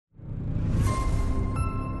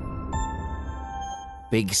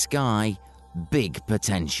Big sky, big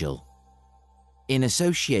potential. In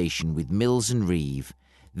association with Mills and Reeve,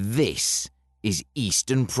 this is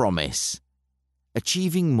Eastern Promise.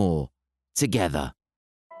 Achieving more together.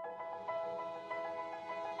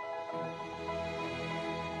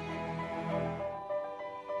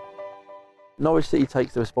 Norwich City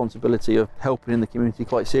takes the responsibility of helping in the community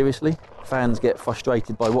quite seriously. Fans get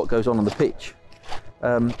frustrated by what goes on the pitch.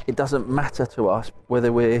 It doesn't matter to us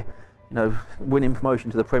whether we're, winning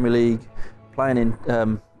promotion to the Premier League, playing in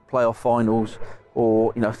playoff finals,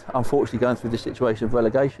 or unfortunately going through this situation of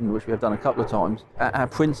relegation, which we have done a couple of times. Our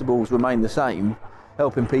principles remain the same.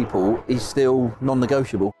 Helping people is still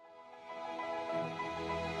non-negotiable.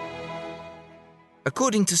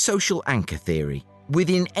 According to social anchor theory,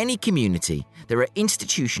 within any community, there are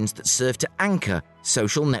institutions that serve to anchor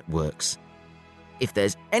social networks. If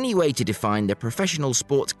there's any way to define the professional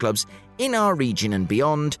sports clubs in our region and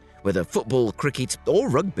beyond, whether football, cricket or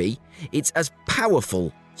rugby, it's as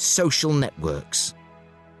powerful social networks.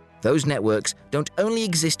 Those networks don't only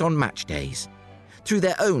exist on match days. Through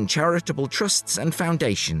their own charitable trusts and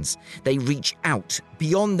foundations, they reach out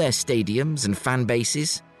beyond their stadiums and fan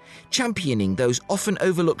bases, championing those often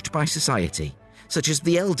overlooked by society, such as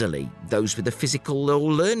the elderly, those with a physical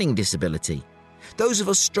or learning disability, those of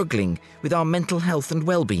us struggling with our mental health and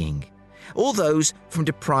well-being, or those from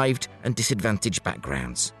deprived and disadvantaged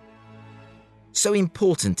backgrounds. So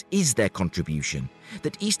important is their contribution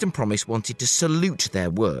that Eastern Promise wanted to salute their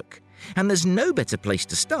work, and there's no better place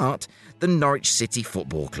to start than Norwich City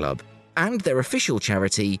Football Club and their official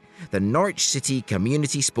charity, the Norwich City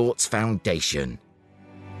Community Sports Foundation.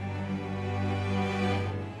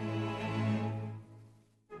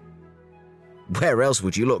 Where else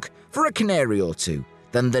would you look for a canary or two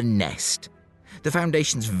than the Nest? The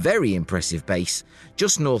Foundation's very impressive base,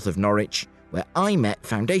 just north of Norwich, where I met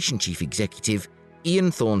Foundation Chief Executive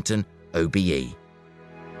Ian Thornton, OBE.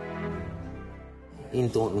 Ian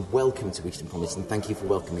Thornton, welcome to Eastern Promise and thank you for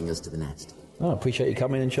welcoming us to the Nest. I appreciate you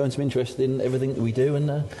coming and showing some interest in everything that we do,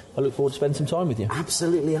 and I look forward to spending some time with you.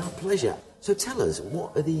 Absolutely, our pleasure. So tell us,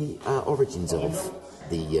 what are the origins of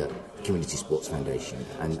the Community Sports Foundation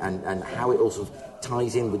and how it also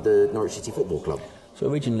ties in with the Norwich City Football Club? So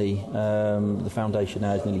originally, the foundation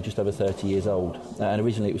now is nearly just over 30 years old, and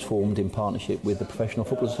originally it was formed in partnership with the Professional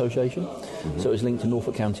Football Association. Mm-hmm. So it was linked to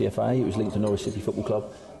Norfolk County FA, it was linked to Norwich City Football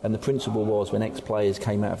Club, and the principle was when ex-players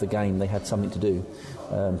came out of the game, they had something to do.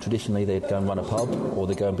 Traditionally, they'd go and run a pub, or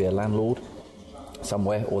they'd go and be a landlord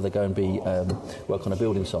somewhere, or they'd go and be work on a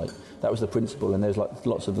building site. That was the principle, and there's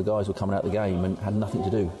lots of the guys were coming out of the game and had nothing to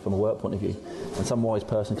do from a work point of view. And some wise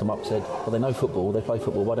person come up and said, well, they know football, they play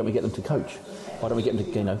football, why don't we get them to coach? Why don't we get them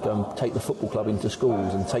to go and take the football club into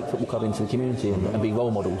schools and take football club into the community and be role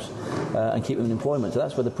models and keep them in employment? So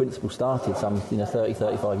that's where the principle started some 30,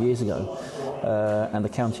 35 years ago. And the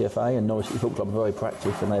County FA and Norwich City Football Club were very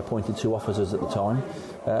proactive, and they appointed 2 officers at the time.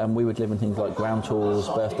 And we were delivering things like ground tours,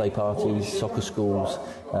 birthday parties, soccer schools,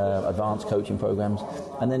 advanced coaching programmes.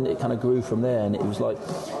 And then it kind of grew from there, and it was like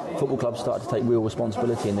football clubs started to take real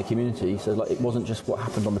responsibility in the community. So it wasn't just what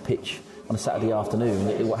happened on the pitch on a Saturday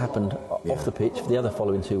afternoon, what happened off the pitch for the other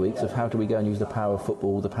following 2 weeks of how do we go and use the power of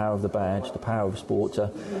football, the power of the badge, the power of sport to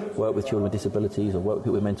work with children with disabilities or work with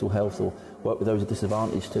people with mental health or work with those with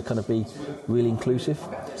disadvantage to kind of be really inclusive.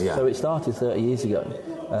 Yeah. So it started 30 years ago,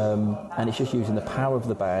 and it's just using the power of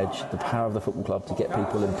the badge, the power of the football club to get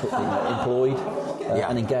people employed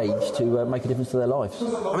and engaged to make a difference to their lives.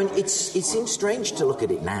 I mean, it seems strange to look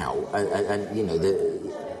at it now, and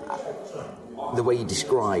the way you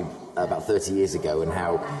describe about 30 years ago and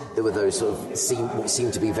how there were those sort of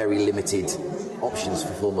seemed to be very limited options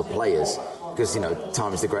for former players because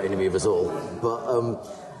time is the great enemy of us all. But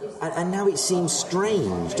and now it seems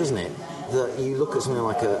strange, doesn't it, that you look at something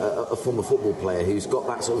like a former football player who's got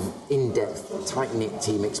that sort of in-depth, tight-knit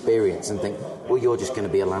team experience and think, well, you're just going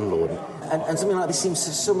to be a landlord. And something like this seems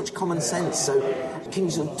so much common sense. So can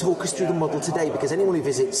you sort of talk us through the model today? Because anyone who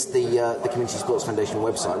visits the Community Sports Foundation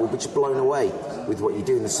website will be just blown away with what you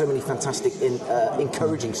do. And there's so many fantastic,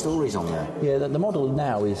 encouraging stories on there. Yeah, the model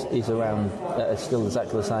now is around still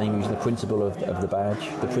exactly the same, using the principle of the badge,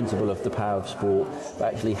 the principle of the power of sport,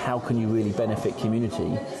 but actually how can you really benefit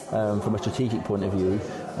community from a strategic point of view,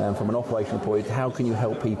 from an operational point, how can you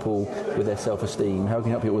help people with their self-esteem, how can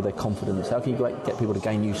you help people with their confidence, how can you get people to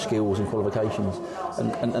gain new skills and qualifications,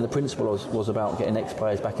 and the principle was about getting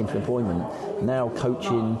ex-players back into employment. Now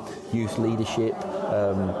coaching, youth leadership,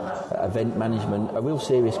 event management are real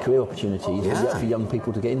serious career opportunities for young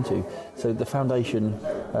people to get into. So the foundation,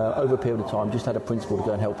 over a period of time, just had a principle to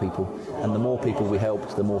go and help people. And the more people we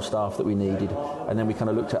helped, the more staff that we needed. And then we kind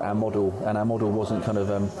of looked at our model, and our model wasn't kind of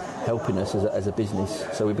helping us as a business.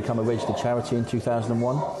 So we become a registered charity in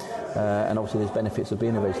 2001. And obviously there's benefits of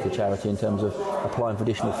being a registered charity in terms of applying for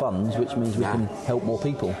additional funds, which means we can help more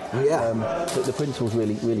people. But the principle's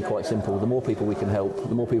really quite simple. The more people we can help,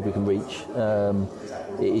 the more people we can reach,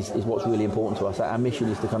 is what's really important to us. Our mission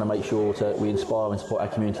is to kind of make sure we inspire and support our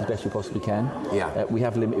community as best we possibly can. We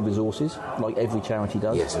have limited resources, like every charity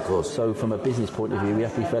does. Yes, of course. So from a business point of view, we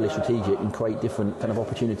have to be fairly strategic and create different kind of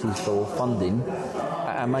opportunities for funding.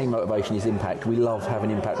 Our main motivation is impact. We love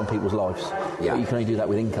having impact on people's lives. But you can only do that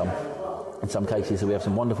with income. In some cases, so we have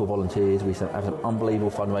some wonderful volunteers. We have some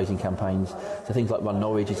unbelievable fundraising campaigns. So things like Run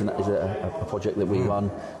Norwich is a project that we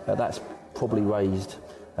run. That's probably raised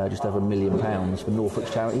just over £1 million for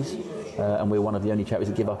Norfolk's charities. And we're one of the only charities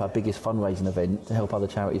that give up our biggest fundraising event to help other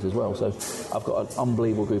charities as well. So I've got an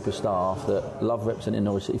unbelievable group of staff that love representing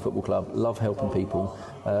Norwich City Football Club, love helping people.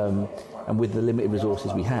 And with the limited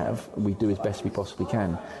resources we have, we do as best we possibly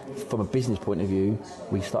can. From a business point of view,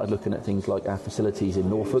 we started looking at things like our facilities in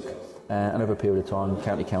Norfolk, and over a period of time,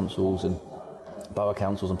 county councils and borough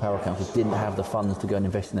councils and parish councils didn't have the funds to go and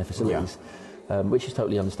invest in their facilities, which is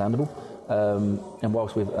totally understandable. And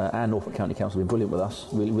whilst our Norfolk County Council have been brilliant with us,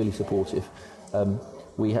 really supportive,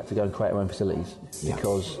 we had to go and create our own facilities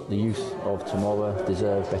because the youth of tomorrow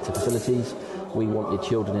deserve better facilities. We wanted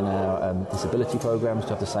children in our disability programmes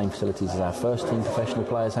to have the same facilities as our first team professional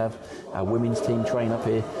players have. Our women's team train up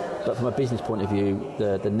here. But from a business point of view,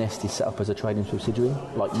 the Nest is set up as a trading subsidiary.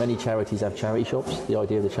 Like many charities have charity shops. The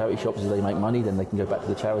idea of the charity shops is they make money, then they can go back to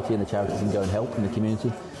the charity and the charity can go and help in the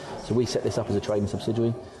community. So we set this up as a trading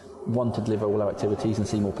subsidiary. One, to deliver all our activities and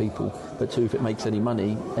see more people, but two, if it makes any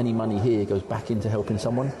money here goes back into helping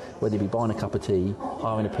someone, whether it be buying a cup of tea,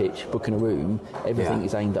 hiring a pitch, booking a room. Everything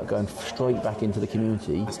is aimed at going straight back into the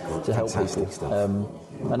community to help people.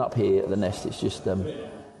 And up here at the Nest, it's just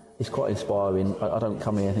it's quite inspiring. I don't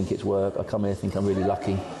come here and think it's work. I come here and think I'm really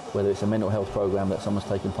lucky, whether it's a mental health programme that someone's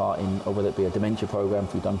taken part in, or whether it be a dementia programme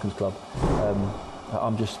through Duncan's Club.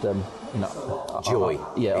 I'm just, joy.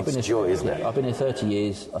 I've been here, joy, isn't it? I've been here 30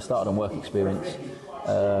 years. I started on work experience,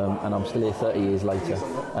 and I'm still here 30 years later,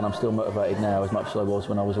 and I'm still motivated now as much as I was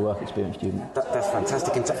when I was a work experience student. That's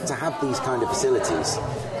fantastic, and to have these kind of facilities,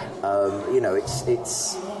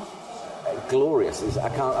 it's glorious. I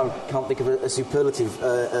can't think of a superlative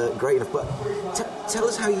great enough. But tell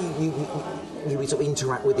us how you sort of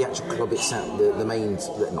interact with the actual club itself, the main,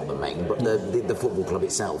 not the main, but the football club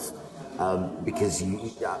itself. Because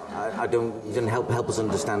you don't help us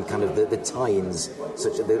understand kind of the tie-ins,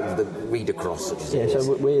 such as the read across. Such as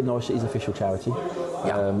so we're Norwich City's official charity.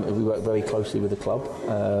 We work very closely with the club.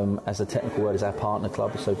 As a technical word, is our partner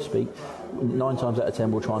club, so to speak. 9 times out of 10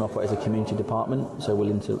 we'll try and operate as a community department, so we'll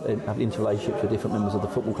have interrelationships with different members of the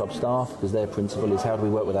football club staff, because their principle is how do we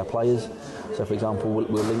work with our players. So for example,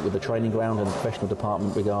 we'll link with the training ground and the professional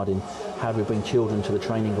department regarding how do we bring children to the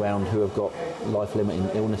training ground who have got life-limiting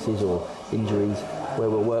illnesses or injuries, where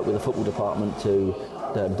we'll work with the football department to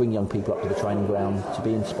bring young people up to the training ground, to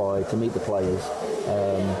be inspired, to meet the players.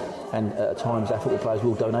 And at times our football players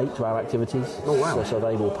will donate to our activities. Oh, wow. So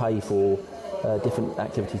they will pay for different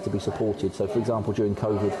activities to be supported. So for example, during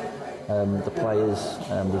COVID, the players,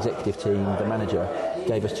 the executive team, the manager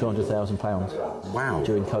gave us £200,000 wow.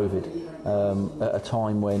 during COVID, at a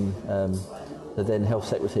time when the then health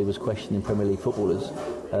secretary was questioning Premier League footballers.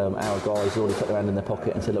 Our guys already put their hand in their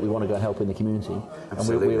pocket and said, look, we want to go and help in the community.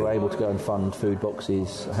 Absolutely. And we were able to go and fund food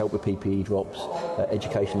boxes, help with PPE drops,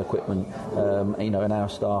 educational equipment, and our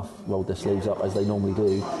staff rolled their sleeves up as they normally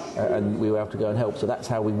do, and we were able to go and help. So that's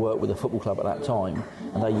how we worked with the football club at that time,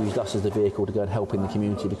 and they used us as the vehicle to go and help in the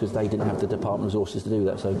community because they didn't have the department resources to do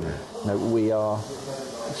that. So we are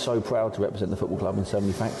so proud to represent the football club in so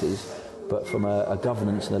many factors. But from a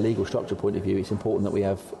governance and a legal structure point of view, it's important that we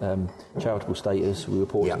have charitable status. We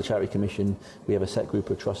report to the Charity Commission. We have a set group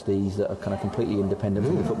of trustees that are kind of completely independent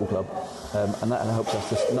from the football club. And that helps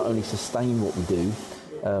us to not only sustain what we do,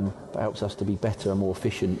 but helps us to be better and more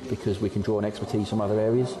efficient because we can draw on expertise from other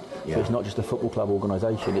areas. Yeah. So it's not just a football club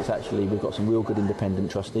organisation, it's actually, we've got some real good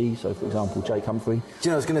independent trustees. So, for example, Jake Humphrey. Do you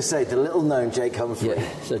know, I was going to say, the little-known Jake Humphrey.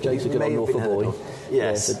 Yeah, so Jake's a good old Norfolk boy.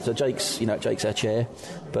 Yes. Yeah, so Jake's our chair,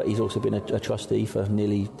 but he's also been a trustee for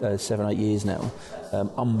nearly 7-8 years now.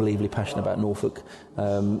 Unbelievably passionate about Norfolk,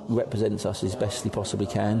 represents us as best he possibly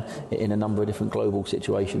can in a number of different global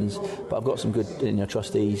situations. But I've got some good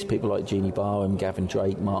trustees, people like Jeannie Barham, Gavin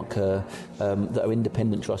Drake, Mark Kerr, that are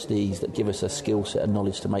independent trustees that give us a skill set and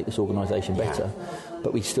knowledge to make this organisation better.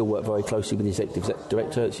 But we still work very closely with the executive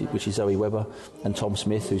director, which is Zoe Webber, and Tom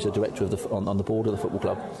Smith, who's a director of on the board of the football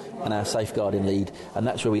club, and our safeguarding lead. And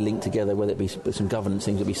that's where we link together, whether it be some governance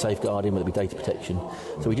things, whether it be safeguarding, whether it be data protection.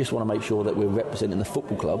 So we just want to make sure that we're representing the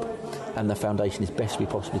football club and the foundation as best we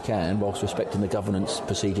possibly can, whilst respecting the governance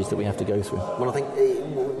procedures that we have to go through. Well, I think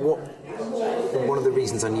one of the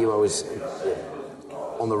reasons I knew I was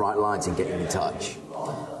on the right lines in getting in touch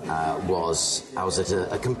was I was at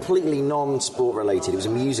a completely non-sport related, it was a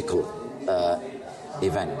musical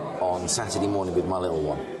event on Saturday morning with my little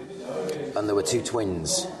one, and there were a set of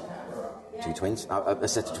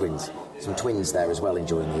twins, some twins there as well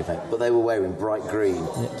enjoying the event, but they were wearing bright green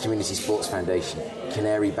Community Sports Foundation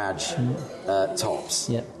Canary badge tops,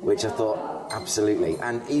 which I thought absolutely.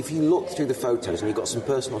 And if you look through the photos, and you've got some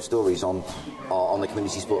personal stories on the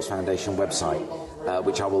Community Sports Foundation website,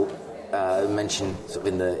 which I will mention sort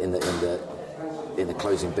of in the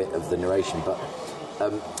closing bit of the narration, but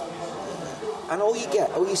and all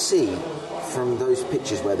you see from those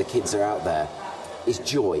pictures where the kids are out there is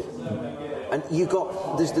joy. And you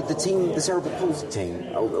got there's the team, the cerebral palsy team.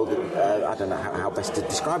 I don't know how best to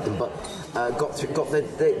describe them, but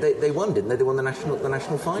they won, didn't they? They won the national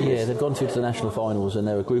finals. Yeah, they've gone through to the national finals, and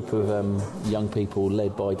they're a group of young people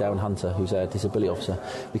led by Darren Hunter, who's our disability officer.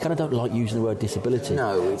 We kind of don't like using the word disability.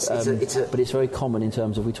 No, but it's very common in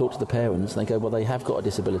terms of, we talk to the parents, and they go, well, they have got a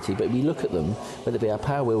disability, but we look at them, whether it be our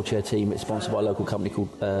power wheelchair team, it's sponsored by a local company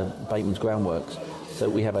called Bateman's Groundworks. So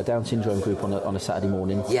we have a Down syndrome group on a Saturday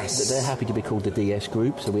morning. Yes. They're happy to be called the DS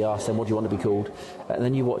group, so we ask them, what do you want to be called? And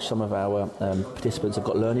then you watch some of our participants have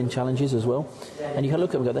got learning challenges as well. And you can look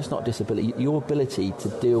at them and go, that's not a disability. Your ability to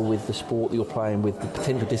deal with the sport that you're playing with, the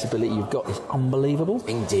potential disability you've got, is unbelievable.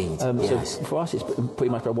 Indeed, yes. So for us, it's pretty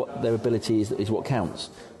much about what their ability is what counts.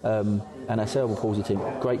 And our cerebral palsy team,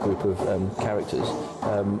 great group of characters,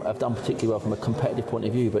 have done particularly well from a competitive point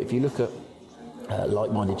of view. But if you look at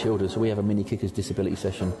like-minded children, so we have a mini kickers disability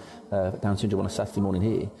session, Down syndrome, on a Saturday morning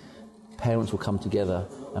here. Parents will come together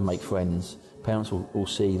and make friends. Parents will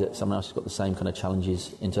see that someone else has got the same kind of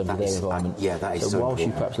challenges in terms of their environment. That is so so whilst important.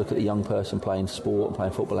 You perhaps look at the young person playing sport and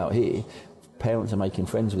playing football out here, parents are making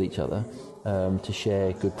friends with each other to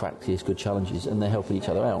share good practice, good challenges, and they're helping each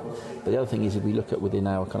other out. But the other thing is, if we look at within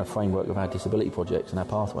our kind of framework of our disability projects and our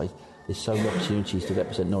pathways, there's so many opportunities to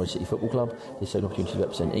represent Norwich City Football Club, there's so many opportunities to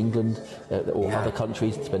represent England or other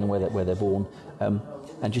countries, depending on where they're born.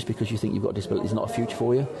 And just because you think you've got a disability is not a future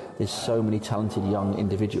for you. There's so many talented young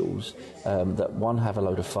individuals that, one, have a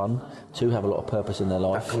load of fun, two, have a lot of purpose in their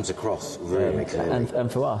life. That comes across really clearly.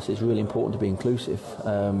 And for us, it's really important to be inclusive.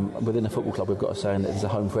 Within a football club, we've got a saying that there's a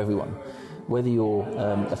home for everyone. Whether you're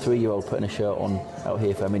a 3-year-old putting a shirt on out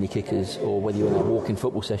here for our mini kickers, or whether you're in a walking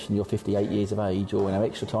football session, you're 58 years of age, or in our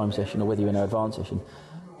extra time session, or whether you're in our advanced session,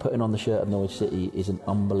 putting on the shirt of Norwich City is an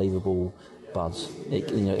unbelievable buzz.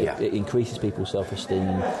 It increases people's self-esteem.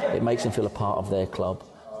 It makes them feel a part of their club.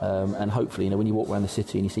 And hopefully, when you walk around the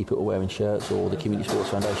city and you see people wearing shirts or the Community Sports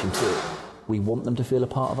Foundation kit, we want them to feel a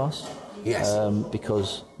part of us. Yes.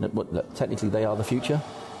 Because technically they are the future.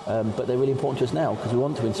 But they're really important to us now because we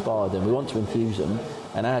want to inspire them, we want to enthuse them,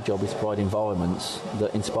 and our job is to provide environments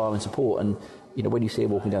that inspire and support. And when you see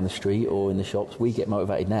them walking down the street or in the shops, we get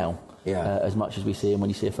motivated now as much as we see them when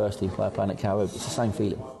you see a first team player playing at Carrow. It's the same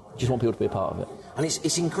feeling. You just want people to be a part of it. And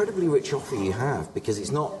it's incredibly rich offer you have, because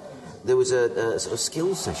it's not. There was a sort of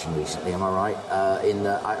skills session recently, am I right?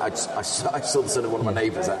 I saw the son of one of my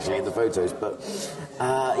neighbours actually in the photos, but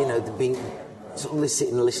being sort of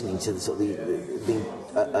sitting and listening to being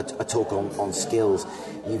a talk on skills.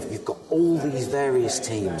 You've got all these various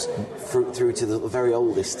teams through to the very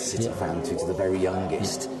oldest City fan through to the very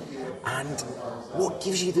youngest. And what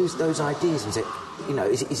gives you those ideas? Is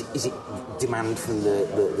it demand from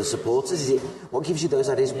the supporters? What gives you those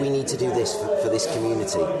ideas? We need to do this for this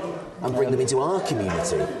community and bring them into our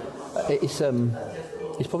community.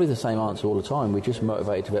 It's probably the same answer all the time. We're just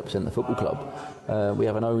motivated to represent the football club. We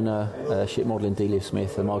have an owner, ship modelling Delia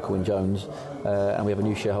Smith and Michael Wynne Jones, and we have a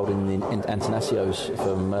new shareholder in Antanasios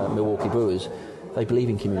from Milwaukee Brewers. they believe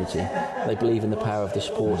in community. They believe in the power of the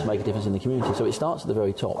sport to make a difference in the community. So it starts at the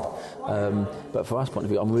very top. But from our point of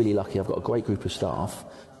view, I'm really lucky. I've got a great group of staff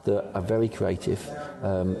that are very creative,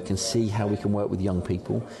 can see how we can work with young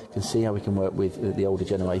people, can see how we can work with the older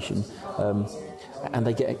generation, and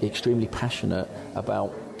they get extremely passionate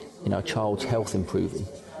about, a child's health improving,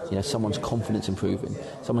 someone's confidence improving,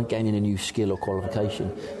 someone gaining a new skill or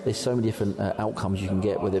qualification. There's so many different outcomes you can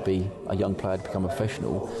get, whether it be a young player to become a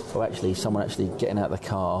professional, or actually someone actually getting out of the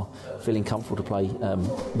car, feeling comfortable to play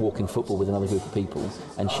walking football with another group of people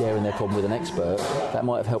and sharing their problem with an expert that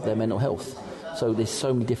might have helped their mental health. So there's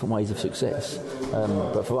so many different ways of success.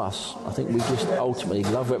 But for us, I think we just ultimately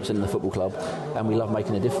love representing the football club, and we love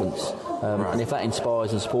making a difference. And if that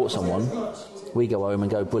inspires and supports someone, we go home and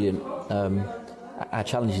go, brilliant. Our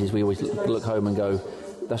challenge is we always look home and go,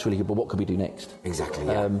 that's really good, but what could we do next? Exactly,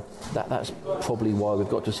 yeah. That's probably why we've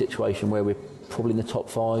got to a situation where we're probably in the top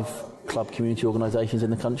 5 club community organisations in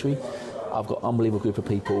the country. I've got an unbelievable group of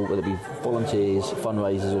people, whether it be volunteers,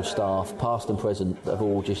 fundraisers or staff, past and present, that have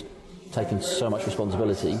all just taken so much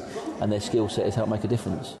responsibility, and their skill set has helped make a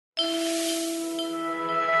difference.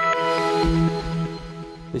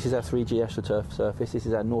 This is our 3G AstroTurf surface. This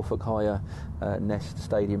is our Norfolk Higher Nest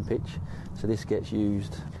Stadium pitch. So this gets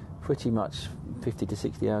used pretty much 50 to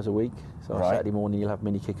 60 hours a week. So on Saturday morning you'll have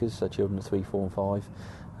mini kickers, so children of 3, 4 and 5.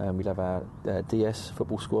 We'll have our DS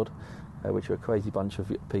football squad, which are a crazy bunch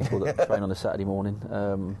of people that train on a Saturday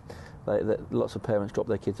morning. Lots of parents drop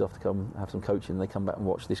their kids off to come have some coaching, and they come back and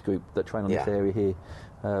watch this group that train on this area here.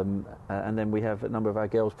 And then we have a number of our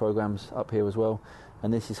girls' programmes up here as well.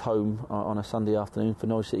 And this is home on a Sunday afternoon for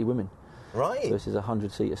Norwich City Women. Right. So this is a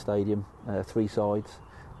 100-seater stadium, 3 sides.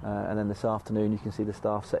 And then this afternoon you can see the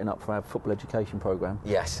staff setting up for our football education programme.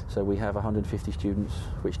 Yes. So we have 150 students,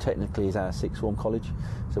 which technically is our sixth form college.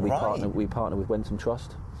 So we partner with Wentham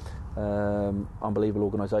Trust. Unbelievable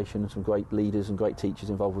organisation, some great leaders and great teachers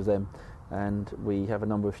involved with them. And we have a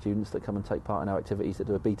number of students that come and take part in our activities that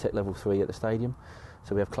do a BTEC level 3 at the stadium.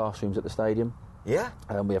 So we have classrooms at the stadium. Yeah.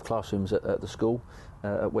 We have classrooms at the school,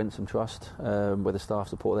 at Wentham Trust, where the staff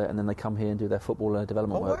support there, and then they come here and do their football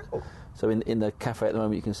development work. Wow. So in the cafe at the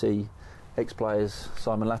moment you can see ex-players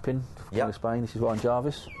Simon Lappin from King of Spain. This is Ryan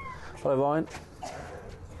Jarvis. Hello Ryan.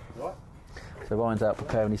 What? So Ryan's out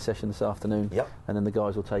preparing his session this afternoon, and then the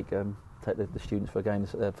guys will take the students for a game,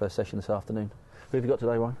 for a session this afternoon. Who have you got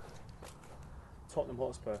today, Ryan? Tottenham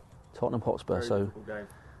Hotspur. Tottenham Hotspur. Very difficult game.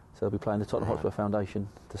 So they'll be playing the Tottenham Hotspur Foundation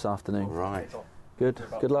this afternoon. Right. Good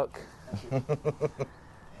luck.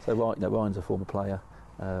 So Ryan's a former player,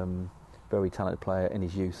 very talented player in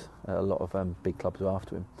his youth. A lot of big clubs are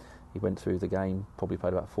after him. He went through the game, probably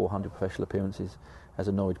played about 400 professional appearances. As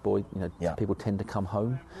a Norwich boy, people tend to come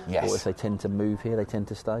home. Yes. Or if they tend to move here, they tend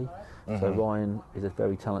to stay. Mm-hmm. So Ryan is a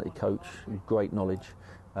very talented coach, great knowledge.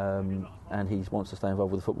 And he wants to stay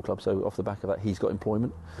involved with the football club, so off the back of that he's got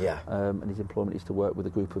employment, and his employment is to work with a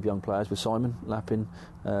group of young players, with Simon Lappin,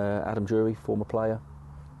 Adam Drury, former player,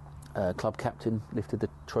 club captain, lifted the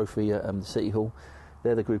trophy at the City Hall.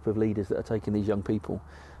 They're the group of leaders that are taking these young people.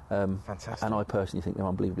 Fantastic. And I personally think they're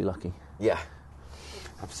unbelievably lucky. Yeah,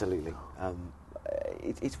 absolutely.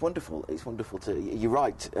 It's wonderful. It's wonderful you're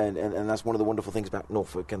right, and that's one of the wonderful things about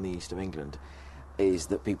Norfolk and the east of England, is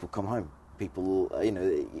that people come home. People,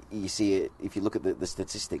 you see it, if you look at the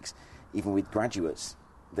statistics, even with graduates,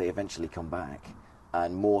 they eventually come back,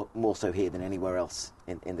 and more so here than anywhere else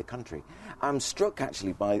in the country. I'm struck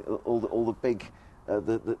actually by all the big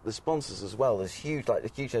the sponsors as well. There's huge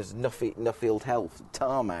as Nuffield Health,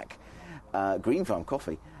 Tarmac, Green Farm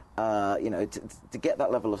Coffee. To get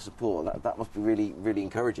that level of support, that must be really, really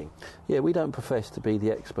encouraging. Yeah, we don't profess to be the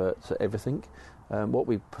experts at everything. What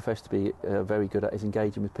we profess to be very good at is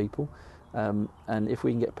engaging with people. And if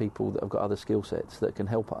we can get people that have got other skill sets that can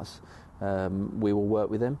help us, we will work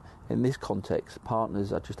with them. In this context,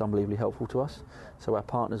 partners are just unbelievably helpful to us. So our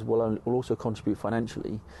partners will also contribute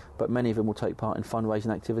financially, but many of them will take part in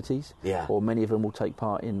fundraising activities, or many of them will take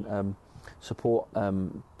part in support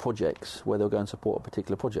projects where they'll go and support a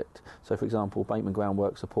particular project. So, for example, Bateman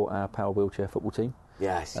Groundwork support our power wheelchair football team.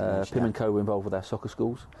 Yes. Pim & Co. were involved with our soccer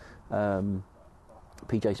schools.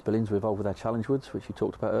 PJ Spillings were involved with our Challenge Woods, which you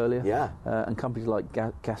talked about earlier. Yeah. And companies like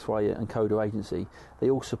Gasway and Coda Agency, they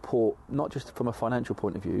all support, not just from a financial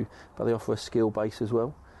point of view, but they offer a skill base as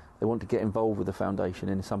well. They want to get involved with the foundation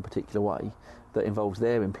in some particular way that involves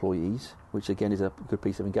their employees, which again is a good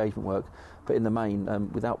piece of engagement work. But in the main,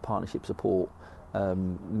 without partnership support,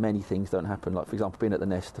 many things don't happen. Like, for example, being at the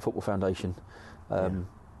Nest, the Football Foundation,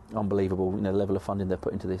 unbelievable, level of funding they've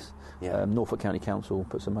put into this. Yeah. Norfolk County Council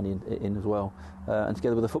put some money in as well, and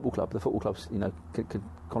together with the football clubs, could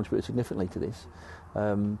contribute significantly to this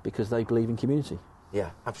because they believe in community.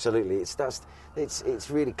 Yeah, absolutely. It's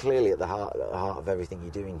really clearly at the heart of everything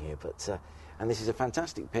you're doing here. But and this is a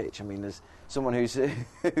fantastic pitch. I mean, as someone who's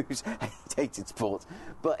hated sports,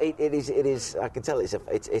 but it is. I can tell it's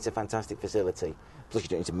a fantastic facility. Plus, you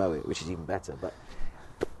don't need to mow it, which is even better. But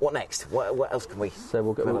what next? What else can we?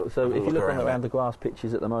 So if you look around the grass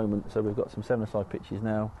pitches at the moment, so we've got some 7-a-side pitches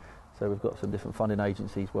now. So we've got some different funding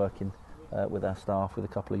agencies working with our staff, with a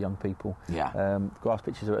couple of young people. Yeah. Grass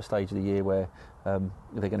pitches are at a stage of the year where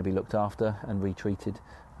they're going to be looked after and retreated,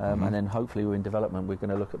 and then hopefully we're in development. We're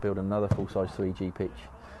going to look at building another full-size 3G pitch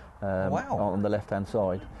on the left-hand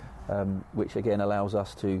side, which again allows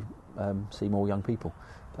us to see more young people.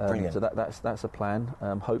 So that's a plan.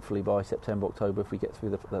 Hopefully by September, October, if we get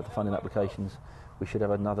through the funding applications, we should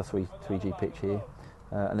have another 3G pitch here.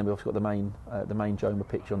 And then we've also got the main Joma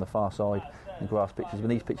pitch on the far side and grass pitches. And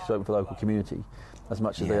these pitches are open for the local community as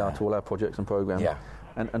much as they are to all our projects and programmes. Yeah.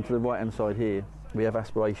 And to the right-hand side here, we have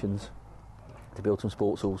aspirations to build some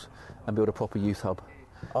sports halls and build a proper youth hub.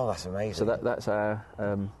 Oh, that's amazing. So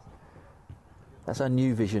that's our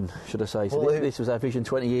new vision, should I say. So this was our vision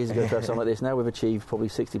 20 years ago to have something like this. Now we've achieved probably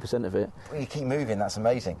 60% of it. Well, you keep moving, that's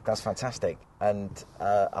amazing. That's fantastic. And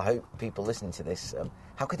I hope people listening to this,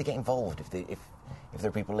 how could they get involved if there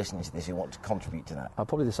are people listening to this who want to contribute to that?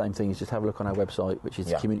 Probably the same thing is just have a look on our website, which is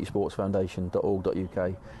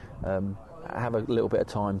communitysportsfoundation.org.uk. Have a little bit of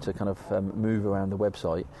time to kind of move around the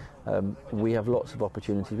website. We have lots of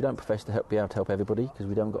opportunities. We don't profess to be able to help everybody because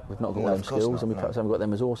we've not got all them skills and we perhaps haven't got them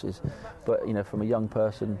resources. But from a young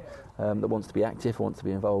person that wants to be active, wants to be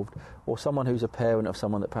involved, or someone who's a parent of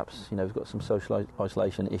someone that perhaps has got some social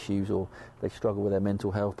isolation issues, or they struggle with their mental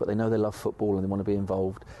health, but they know they love football and they want to be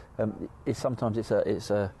involved. Sometimes it's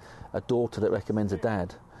a daughter that recommends a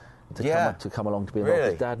dad to come along to be involved.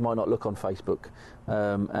 Really? His dad might not look on Facebook,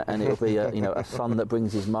 and it'll be a son that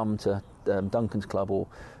brings his mum to Duncan's club, or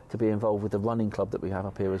to be involved with the running club that we have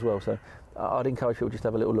up here as well. So I'd encourage people just to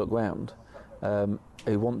have a little look round,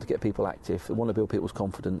 who want to get people active, that want to build people's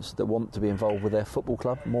confidence, that want to be involved with their football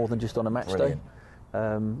club more than just on a match day.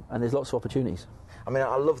 And there's lots of opportunities. I mean,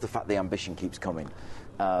 I love the fact the ambition keeps coming.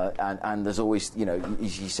 And there's always,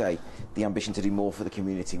 as you say, the ambition to do more for the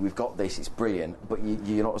community. We've got this, it's brilliant, but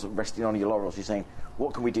you're not sort of resting on your laurels. You're saying,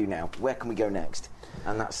 what can we do now? Where can we go next?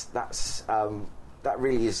 And that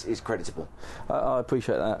really is creditable. I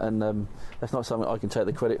appreciate that, and that's not something I can take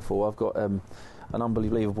the credit for. I've got an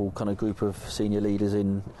unbelievable kind of group of senior leaders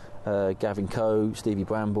in Gavin Coe, Stevie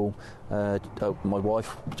Bramble, my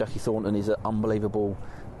wife, Jackie Thornton, is an unbelievable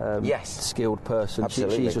skilled person.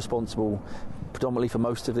 She's responsible predominantly for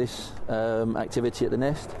most of this activity at the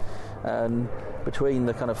Nest, and between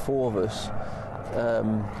the kind of four of us,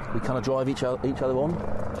 we kind of drive each other on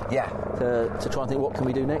to try and think, what can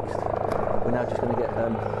we do next. We're now just going to get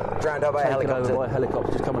drowned out by a helicopter. Over by a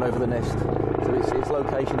helicopter just coming over the Nest. So its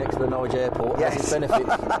location next to the Norwich airport has its benefits.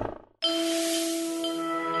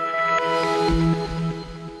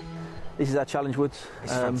 This is our Challenge Woods.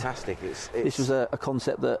 It's fantastic. This was a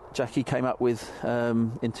concept that Jackie came up with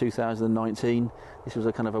in 2019. This was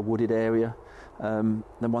a kind of a wooded area. Then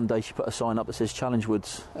one day she put a sign up that says Challenge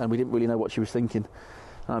Woods, and we didn't really know what she was thinking.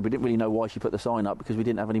 We didn't really know why she put the sign up, because we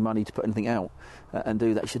didn't have any money to put anything out and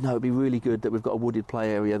do that. She said, no, it'd be really good that we've got a wooded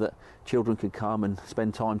play area that children could come and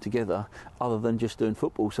spend time together other than just doing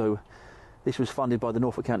football. So this was funded by the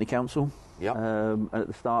Norfolk County Council. Yep. And at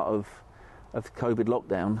the start of the COVID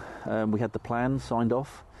lockdown, we had the plans signed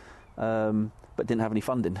off, but didn't have any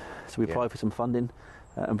funding. So we applied for some funding.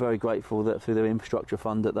 I'm very grateful that through their infrastructure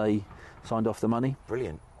fund that they signed off the money.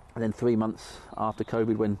 Brilliant. And then 3 months after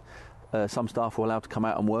COVID, when some staff were allowed to come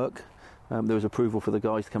out and work, there was approval for the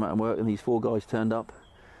guys to come out and work, and these 4 guys turned up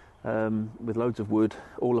with loads of wood,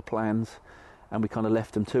 all the plans, and we kind of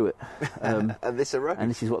left them to it. And this arose. And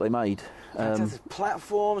this is what they made. There's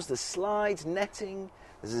platforms, there's slides, netting,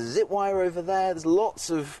 there's a zip wire over there, there's lots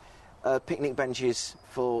of picnic benches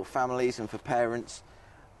for families and for parents.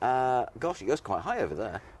 Gosh, it goes quite high over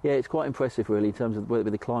there. Yeah, it's quite impressive really, in terms of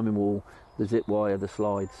with the climbing wall, the zip wire, the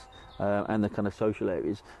slides, and the kind of social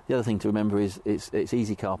areas. The other thing to remember is it's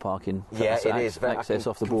easy car parking. It is. Access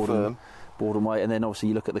off the Borden Way, and then obviously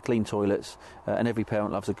you look at the clean toilets, and every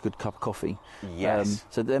parent loves a good cup of coffee. Yes.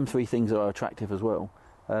 So them 3 things are attractive as well.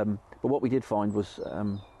 But what we did find was,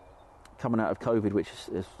 coming out of COVID, which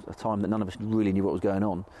is a time that none of us really knew what was going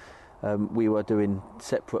on, we were doing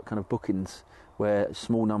separate kind of bookings where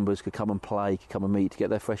small numbers could come and play, could come and meet, to get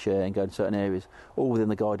their fresh air and go in certain areas, all within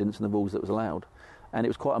the guidance and the rules that was allowed. And it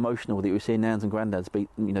was quite emotional that you were seeing nans and granddads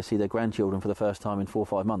see their grandchildren for the first time in 4 or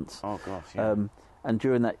 5 months. Oh gosh, yeah. And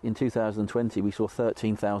during that, in 2020, we saw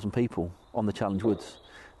 13,000 people on the Challenge Woods,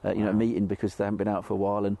 meeting because they haven't been out for a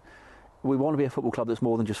while. And we want to be a football club that's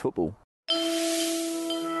more than just football.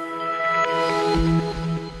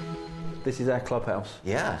 This is our clubhouse.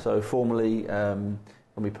 Yeah. So formerly, when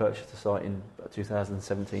we purchased the site in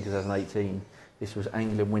 2017, 2018, this was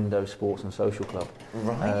Anglian Window Sports and Social Club.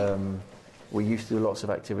 Right. We used to do lots of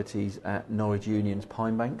activities at Norwich Union's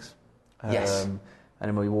Pine Banks. Yes. And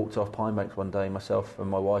then we walked off Pine Banks one day, myself and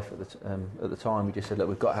my wife at the time, we just said, look,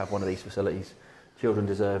 we've got to have one of these facilities. Children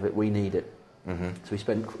deserve it. We need it. Mm-hmm. So we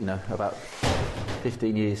spent, about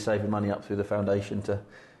 15 years saving money up through the foundation to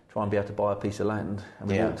try and be able to buy a piece of land. And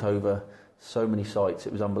we walked over so many sites,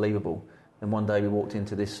 it was unbelievable. And one day we walked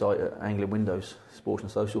into this site at Anglian Windows Sports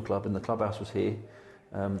and Social Club, and the clubhouse was here.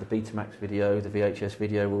 The Betamax video, the VHS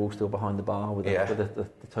video were all still behind the bar with the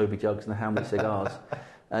Toby jugs and the Hamlet cigars.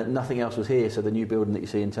 Nothing else was here, so the new building that you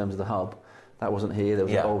see in terms of the hub, that wasn't here. There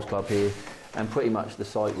was a bowls club here, and pretty much the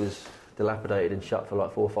site was dilapidated and shut for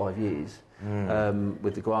like 4 or 5 years.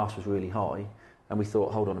 With the grass was really high, and we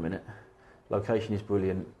thought, hold on a minute, location is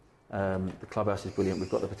brilliant, the clubhouse is brilliant, we've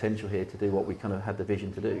got the potential here to do what we kind of had the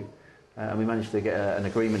vision to do, and we managed to get an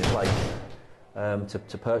agreement in place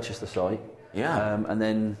to purchase the site. And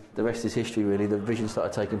then the rest is history, really. The vision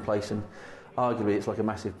started taking place, and arguably it's like a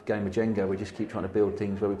massive game of Jenga. We just keep trying to build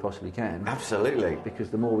things where we possibly can. Absolutely. Because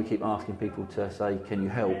the more we keep asking people to say, can you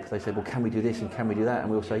help? They say, well, can we do this and can we do that?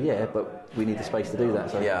 And we'll say, yeah, but we need the space to do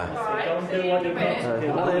that. So, Yeah.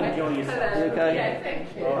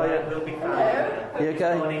 You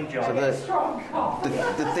okay? You okay? So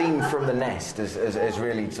the theme from the nest is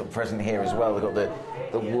really sort of present here as well. We've got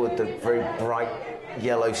the wood, the very bright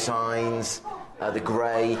yellow signs, the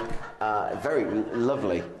grey, very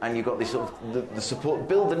lovely, and you've got this sort of the support,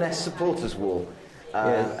 build the nest supporters wall,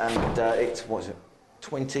 and it's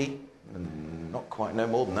 20, not quite, no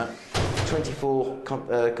more than that, 24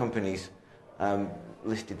 companies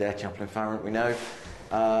listed there. Chaplain Farrant, we know,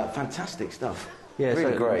 fantastic stuff. Yeah,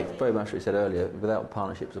 really so great. Very much what you said earlier. Without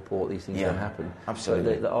partnership support, these things don't happen.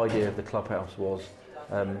 Absolutely. So the idea of the clubhouse was,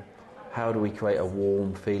 how do we create a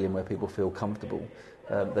warm feeling where people feel comfortable?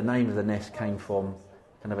 The name of the nest came from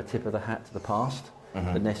kind of a tip of the hat to the past.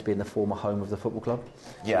 The nest being the former home of the football club.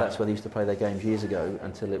 Yeah. So that's where they used to play their games years ago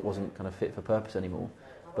until it wasn't kind of fit for purpose anymore.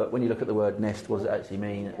 But when you look at the word nest, what does it actually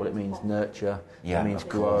mean? Well, it means nurture, it means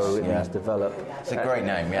grow, it means develop. It's a great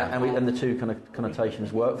name, yeah. And the two kind of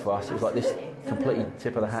connotations work for us. It was like this completely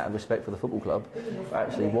tip of the hat of respect for the football club. But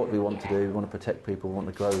actually, what we want to do, we want to protect people, we want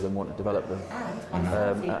to grow them, we want to develop them,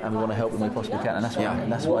 and we want to help them we possibly can. And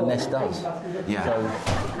that's what a nest does. Yeah.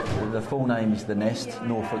 So the full name is the Nest,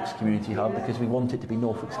 Norfolk's Community Hub, because we want it to be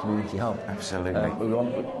Norfolk's Community Hub. Absolutely. We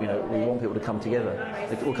want people to come together.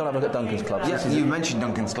 We'll kind of look at Duncan's Club. Yes, you mentioned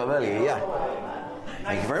Duncan's Club earlier, yeah.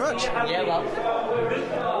 Thank you very much. Yeah, well.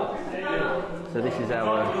 So this is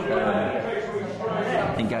our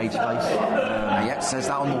engaged space. It says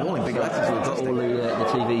that on the wall in big letters. We've got all the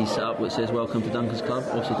TVs set up which says welcome to Duncan's Club.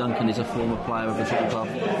 Obviously Duncan is a former player of the football club.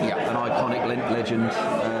 Yeah. An iconic legend,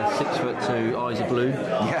 6'2", eyes are blue.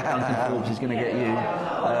 Yeah. Duncan Forbes is going to get you.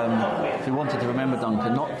 If we wanted to remember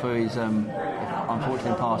Duncan, not for his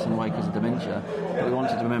unfortunately passing away because of dementia, but we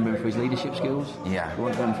wanted to remember him for his leadership skills. Yeah. We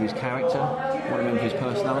wanted to remember him for his character. We want to remember his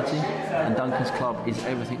personality. And Duncan's Club is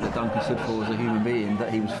everything that Duncan stood for as a human being.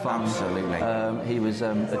 That he was fun. Absolutely. He was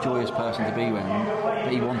a joyous person to be around.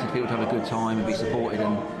 But he wanted people to have a good time and be supported.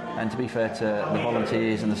 And to be fair to the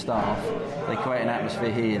volunteers and the staff, they create an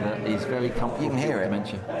atmosphere here that is very comfortable. You can hear it.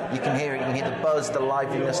 Dementia. You can hear it. You can hear the buzz, the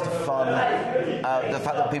liveliness, the fun, the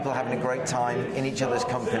fact that people are having a great time in each other's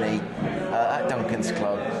company at Duncan's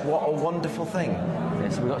Club. What a wonderful thing. Yeah,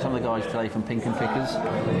 so we've got some of the guys today from Pink and Pickers.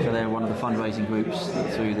 So they're one of the fundraising groups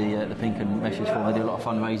through the Pink and Message Forum. They do a lot of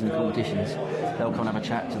fundraising competitions. They'll come and have a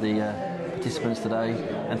chat to the participants today,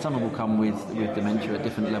 and some of them will come with dementia at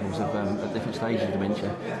different levels of at different stages of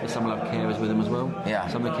dementia, but some will have carers with them as well. Yeah.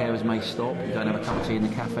 Some of the carers may stop, go and have a cup of tea in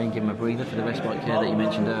the cafe and give them a breather for the respite care that you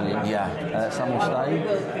mentioned earlier. Yeah. Some will stay,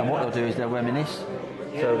 and what they'll do is they'll reminisce.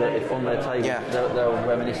 So that if on their table they'll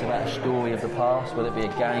reminisce about a story of the past, whether it be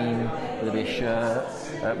a game, whether it be a shirt,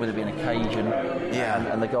 whether it be an occasion.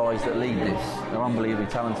 Yeah. And the guys that lead this are unbelievably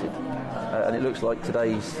talented. And it looks like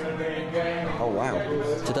today's... Oh, wow.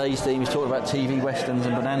 Today's theme is talking about TV, westerns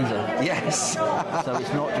and Bonanza. Yes. So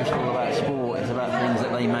it's not just all about sport, it's about things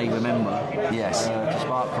that they may remember. Yes. To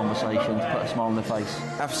spark conversation, to put a smile on their face.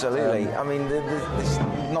 Absolutely. I mean, this is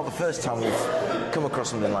not the first time come across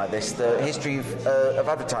something like this, the History of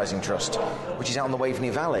Advertising Trust, which is out in the Waveney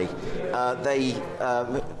Valley.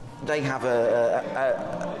 They have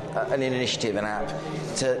an initiative, an app,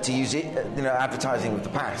 to use it, advertising of the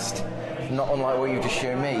past, not unlike what you've just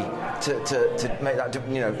shown me, to make that,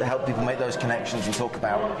 help people make those connections and talk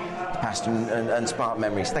about the past and spark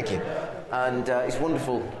memories. Thank you. And it's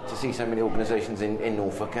wonderful to see so many organisations in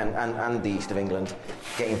Norfolk and the east of England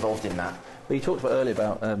get involved in that. Well, you talked earlier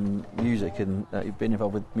about music, and you've been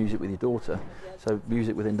involved with music with your daughter. So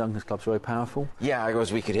music within Duncan's Club's very powerful. Yeah,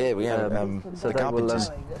 as we could hear, so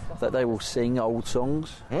they will sing old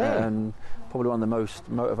songs. And probably one of the most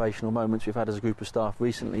motivational moments we've had as a group of staff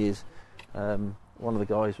recently is one of the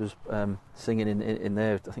guys was singing in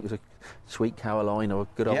there. I think it was a Sweet Caroline or a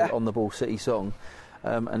good old On the Ball City song.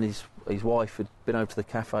 And his wife had been over to the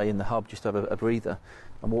cafe in the hub just to have a breather,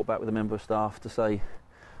 and walked back with a member of staff to say,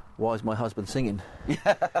 "Why is my husband singing?"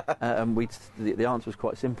 And the answer was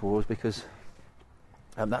quite simple, was because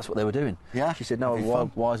that's what they were doing. Yeah. She said, "No,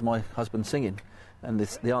 why is my husband singing?" And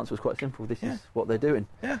the answer was quite simple. This is what they're doing.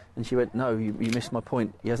 Yeah. And she went, "No, you missed my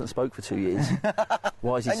point. He hasn't spoke for 2 years.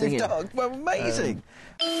 Why is he singing?" Well, amazing.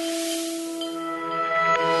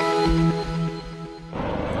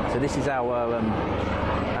 So this is our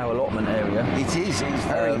allotment area. It is. It's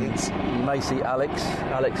very. You may see Alex.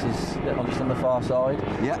 Alex is just on the far side.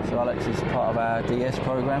 Yeah. So Alex is part of our DS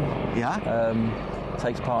programme. Yeah.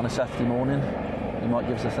 Takes part on a Saturday morning. He might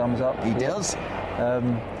give us a thumbs up. He does.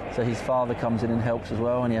 So his father comes in and helps as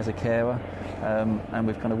well, and he has a carer. And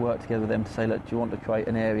we've kind of worked together with them to say, look, do you want to create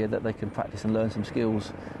an area that they can practice and learn some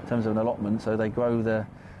skills in terms of an allotment? So they grow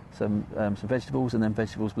some vegetables, and then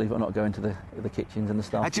vegetables, believe it or not, go into the kitchens and the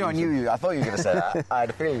staff. Actually, I thought you were going to say that. I had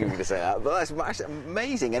a feeling you were going to say that. But that's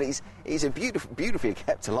amazing, and it's a beautifully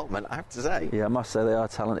kept allotment, I have to say. Yeah, I must say they are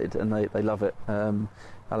talented, and they love it.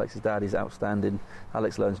 Alex's dad is outstanding.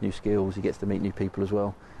 Alex learns new skills. He gets to meet new people as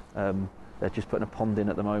well. They're just putting a pond in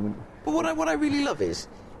at the moment. But what I really love is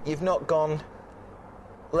you've not gone,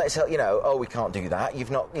 let's help, we can't do that.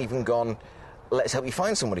 You've not even gone, let's help you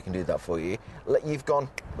find someone who can do that for you. You've gone,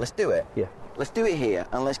 let's do it. Yeah. Let's do it here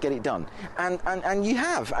and let's get it done. And you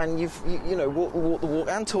have, and you've walked the walk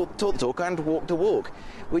and taught the talk and walked the walk,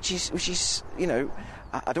 which is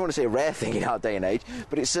I don't want to say a rare thing in our day and age,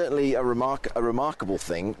 but it's certainly a remarkable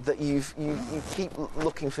thing that you keep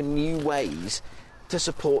looking for new ways to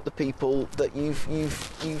support the people that you've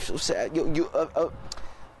sort of set,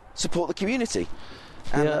 support the community.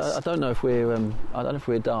 And I don't know if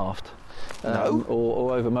we're daft. No?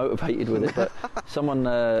 Or over-motivated with it, but someone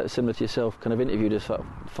similar to yourself kind of interviewed us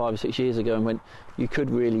 5 or 6 years ago and went, you could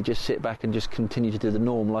really just sit back and just continue to do the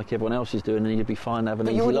norm like everyone else is doing, and you'd be fine having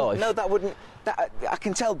an easy life. No, that wouldn't. I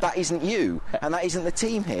can tell that isn't you, and that isn't the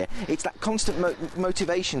team here. It's that constant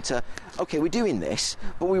motivation to, okay, we're doing this,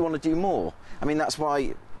 but we want to do more. I mean, that's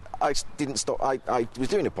why I didn't stop. I was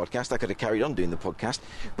doing a podcast. I could have carried on doing the podcast,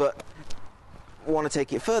 but want to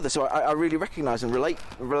take it further. So I really recognise and relate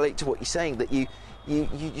to what you're saying, that you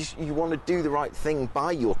want to do the right thing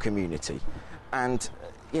by your community, and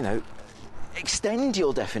extend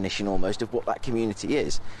your definition almost of what that community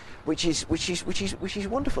is, which is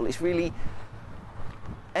wonderful. It's really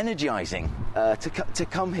energising to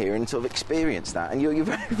come here and sort of experience that. And you're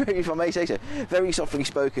very, very, if I may say so, very softly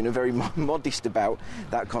spoken and very modest about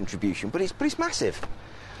that contribution. But it's massive,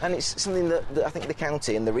 and it's something that I think the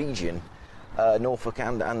county and the region, Norfolk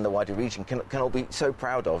and the wider region, can all be so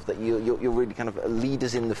proud of, that you're really kind of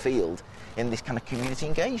leaders in the field in this kind of community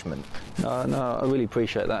engagement. No, I really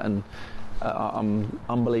appreciate that, and I'm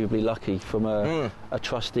unbelievably lucky from a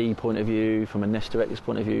trustee point of view, from a Nest Directors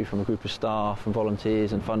point of view, from a group of staff and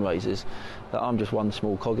volunteers and fundraisers, that I'm just one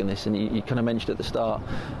small cog in this. And you kind of mentioned at the start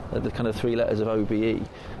the kind of 3 letters of OBE,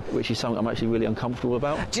 which is something I'm actually really uncomfortable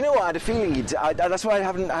about. Do you know what? I had a feeling that's why I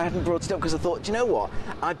hadn't brought it up, because I thought, do you know what?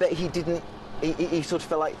 I bet he didn't. He sort of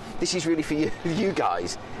felt like this is really for you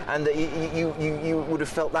guys, and that you would have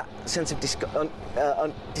felt that sense of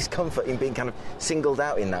discomfort in being kind of singled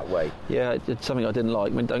out in that way. Yeah, it's something I didn't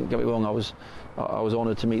like. I mean, don't get me wrong, I was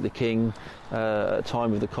honoured to meet the King at the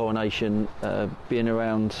time of the coronation, being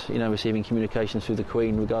around, receiving communications through the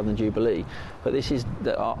Queen regarding the Jubilee. But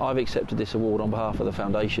I've accepted this award on behalf of the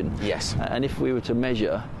Foundation. Yes. And if we were to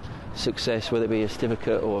measure success, whether it be a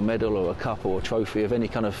certificate or a medal or a cup or a trophy of any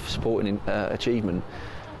kind of sporting achievement,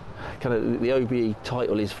 kind of the OBE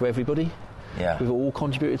title is for everybody. Yeah. We've all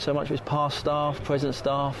contributed so much. It's past staff, present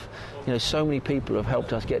staff. So many people have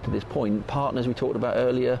helped us get to this point. Partners we talked about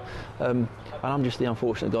earlier, and I'm just the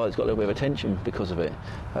unfortunate guy that's got a little bit of attention because of it.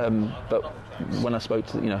 But when I spoke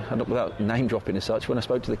to, without name dropping as such, when I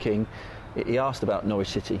spoke to the King, he asked about Norwich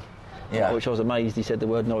City. Yeah. which I was amazed he said the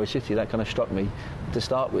word Norwich City. That kind of struck me to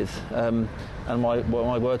start with. And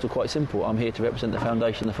my words were quite simple. I'm here to represent the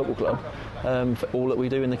foundation, the football club, for all that we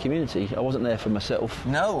do in the community. I wasn't there for myself.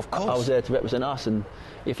 No, of course. I was there to represent us, and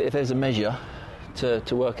if there's a measure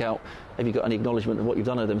to work out, have you got any acknowledgement of what you've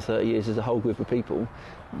done over them 30 years as a whole group of people,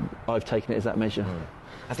 I've taken it as that measure.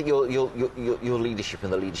 I think your leadership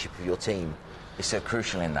and the leadership of your team is so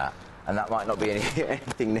crucial in that. And that might not be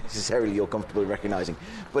anything necessarily you're comfortable recognising,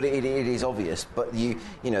 but it is obvious. But the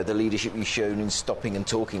leadership you've shown in stopping and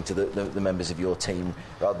talking to the members of your team,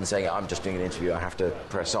 rather than saying I'm just doing an interview, I have to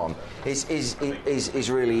press on, is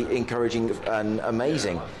really encouraging and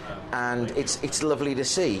amazing, and it's lovely to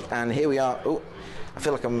see. And here we are. Oh, I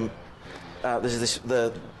feel like I'm. There's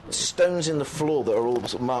the stones in the floor that are all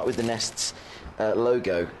sort of marked with the Nest's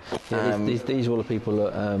logo. These are all the people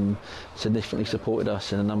that significantly supported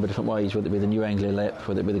us in a number of different ways, whether it be the New Anglia LEP,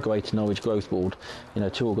 whether it be the Greater Norwich Growth Board,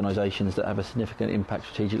 two organisations that have a significant impact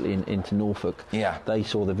strategically into Norfolk. Yeah. They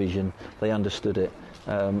saw the vision, they understood it,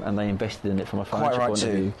 and they invested in it from a financial point of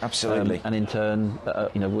view. Absolutely. And in turn,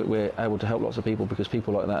 we're able to help lots of people because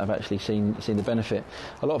people like that have actually seen the benefit.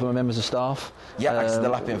 A lot of them are members of staff. Yeah, actually the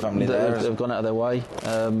Lappin family they've gone out of their way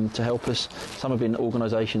to help us. Some have been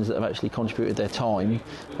organisations that have actually contributed their time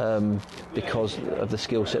because of the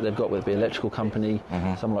skill set they've got, whether it be electrical company,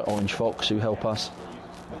 someone like Orange Fox who help us.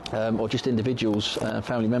 Or just individuals,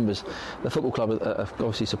 family members. The football club have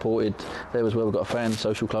obviously supported. There as well, we've got a fan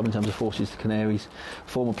social club in terms of Forces to Canaries.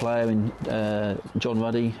 Former player in John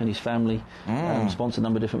Ruddy and his family sponsored a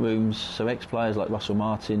number of different rooms. So ex-players like Russell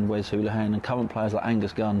Martin, Wes Houlihan, and current players like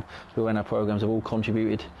Angus Gunn, who ran our programmes, have all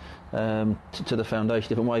contributed to the foundation in a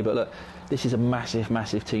different way. But look, this is a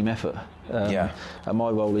massive team effort. And my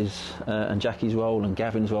role is, and Jackie's role, and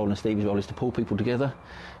Gavin's role, and Stevie's role is to pull people together.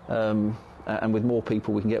 And with more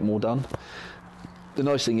people, we can get more done. The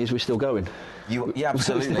nice thing is we're still going. Absolutely.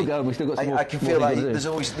 We're still going. We've still got some more. I can feel like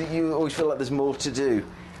you always feel like there's more to do.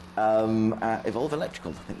 Evolve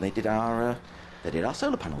Electrical, I think they did our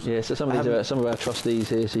solar panels. Yeah, so some of our trustees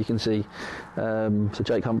here, so you can see. So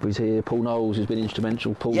Jake Humphrey's here, Paul Knowles, who's been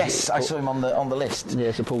instrumental. I saw him on the list.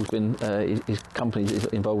 Yeah, so Paul's been his company is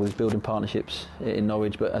involved with building partnerships in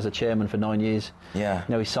Norwich, but as a chairman for 9 years. Yeah.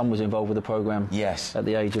 His son was involved with the programme. Yes. At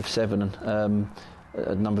the age of 7, and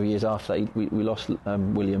a number of years after that, we lost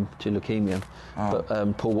William to leukaemia.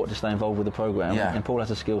 But Paul wanted to stay involved with the programme. Yeah. And Paul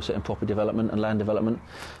has a skill set in property development and land development.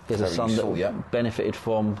 He has a son that benefited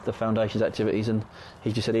from the foundation's activities, and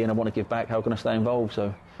he just said, Ian, I want to give back, how can I stay involved?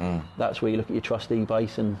 So that's where you look at your trustee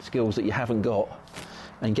base and skills that you haven't got,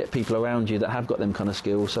 and get people around you that have got them kind of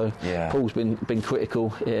skills. So Paul's been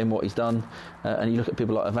critical in what he's done, and you look at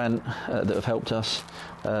people like Avant that have helped us,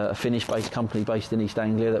 a Finnish-based company based in East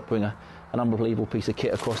Anglia that bring an unbelievable piece of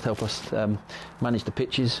kit across to help us manage the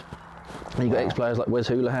pitches. And you've got ex-players like Wes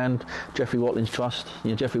Houlihan, Geoffrey Watlin's trust.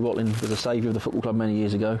 Geoffrey Watlin was a saviour of the football club many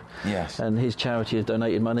years ago. Yes. And his charity has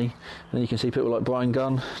donated money. And then you can see people like Brian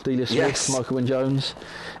Gunn, Delia Smith, Michael Wynne Jones,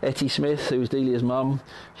 Etty Smith, who was Delia's mum.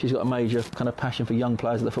 She's got a major kind of passion for young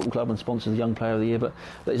players at the football club and sponsors the Young Player of the Year. But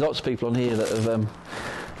there's lots of people on here that have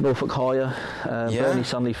Norfolk Hire, Bernie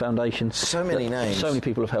Sunley Foundation. So many names. So many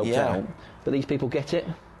people have helped out. But these people get it.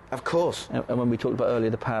 Of course. And when we talked about earlier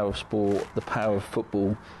the power of sport, the power of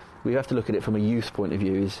football, we have to look at it from a youth point of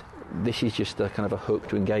view. This is just a kind of a hook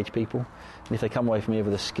to engage people. And if they come away from here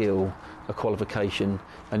with a skill, a qualification,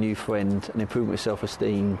 a new friend, an improvement of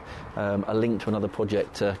self-esteem, a link to another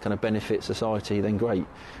project to kind of benefit society, then great.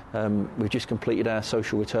 We've just completed our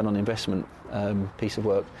social return on investment piece of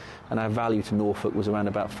work, and our value to Norfolk was around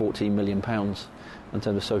about £14 million in terms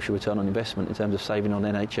of social return on investment, in terms of saving on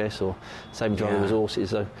NHS or saving to other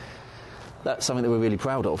resources. So that's something that we're really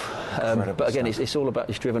proud of. But again, it's all about,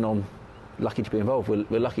 it's driven on lucky to be involved.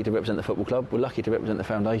 We're lucky to represent the football club. We're lucky to represent the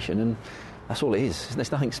foundation, and that's all it is.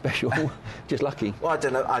 There's nothing special, just lucky. Well, I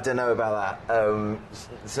don't know about that.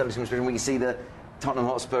 Certainly, some inspiration. We can see the Tottenham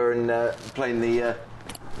Hotspur and playing the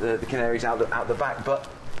Canaries out the back. But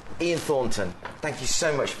Ian Thornton, thank you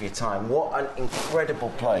so much for your time. What an incredible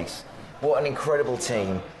place. What an incredible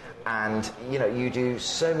team. And you do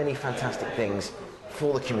so many fantastic things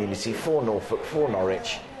for the community, for Norfolk, for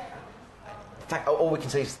Norwich. All we can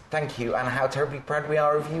say is thank you, and how terribly proud we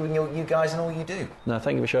are of you and you guys and all you do. No,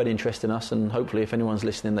 thank you for showing interest in us, and hopefully if anyone's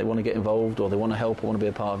listening, they want to get involved or they want to help or want to be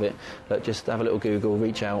a part of it, just have a little Google,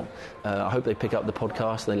 reach out. I hope they pick up the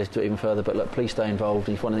podcast and they listen to it even further, but please stay involved.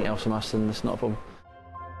 If you want anything else from us, then it's not a problem.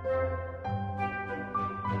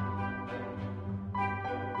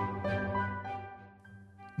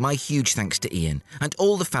 My huge thanks to Ian and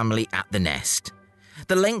all the family at The Nest.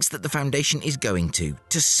 The lengths that the foundation is going to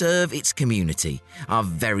serve its community are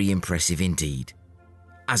very impressive indeed.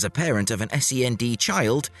 As a parent of an SEND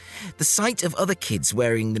child, the sight of other kids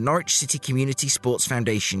wearing the Norwich City Community Sports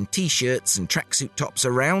Foundation t-shirts and tracksuit tops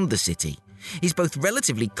around the city is both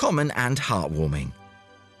relatively common and heartwarming.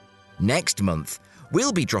 Next month,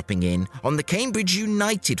 we'll be dropping in on the Cambridge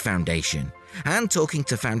United Foundation and talking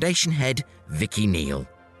to Foundation head Vicky Neal.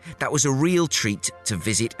 That was a real treat to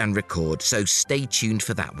visit and record, so stay tuned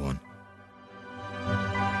for that one.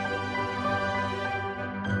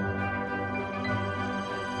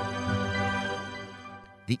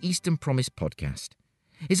 The Eastern Promise podcast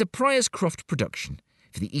is a Priorscroft production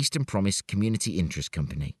for the Eastern Promise Community Interest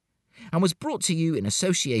Company and was brought to you in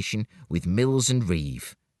association with Mills and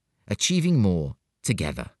Reeve, achieving more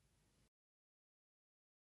together.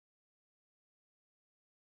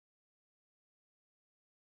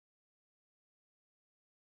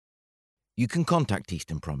 You can contact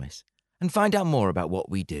Eastern Promise and find out more about what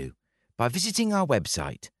we do by visiting our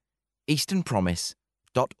website,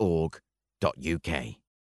 easternpromise.org.uk.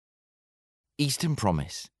 Eastern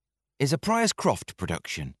Promise is a Priorscroft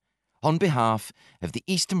production on behalf of the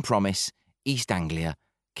Eastern Promise East Anglia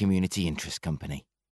Community Interest Company.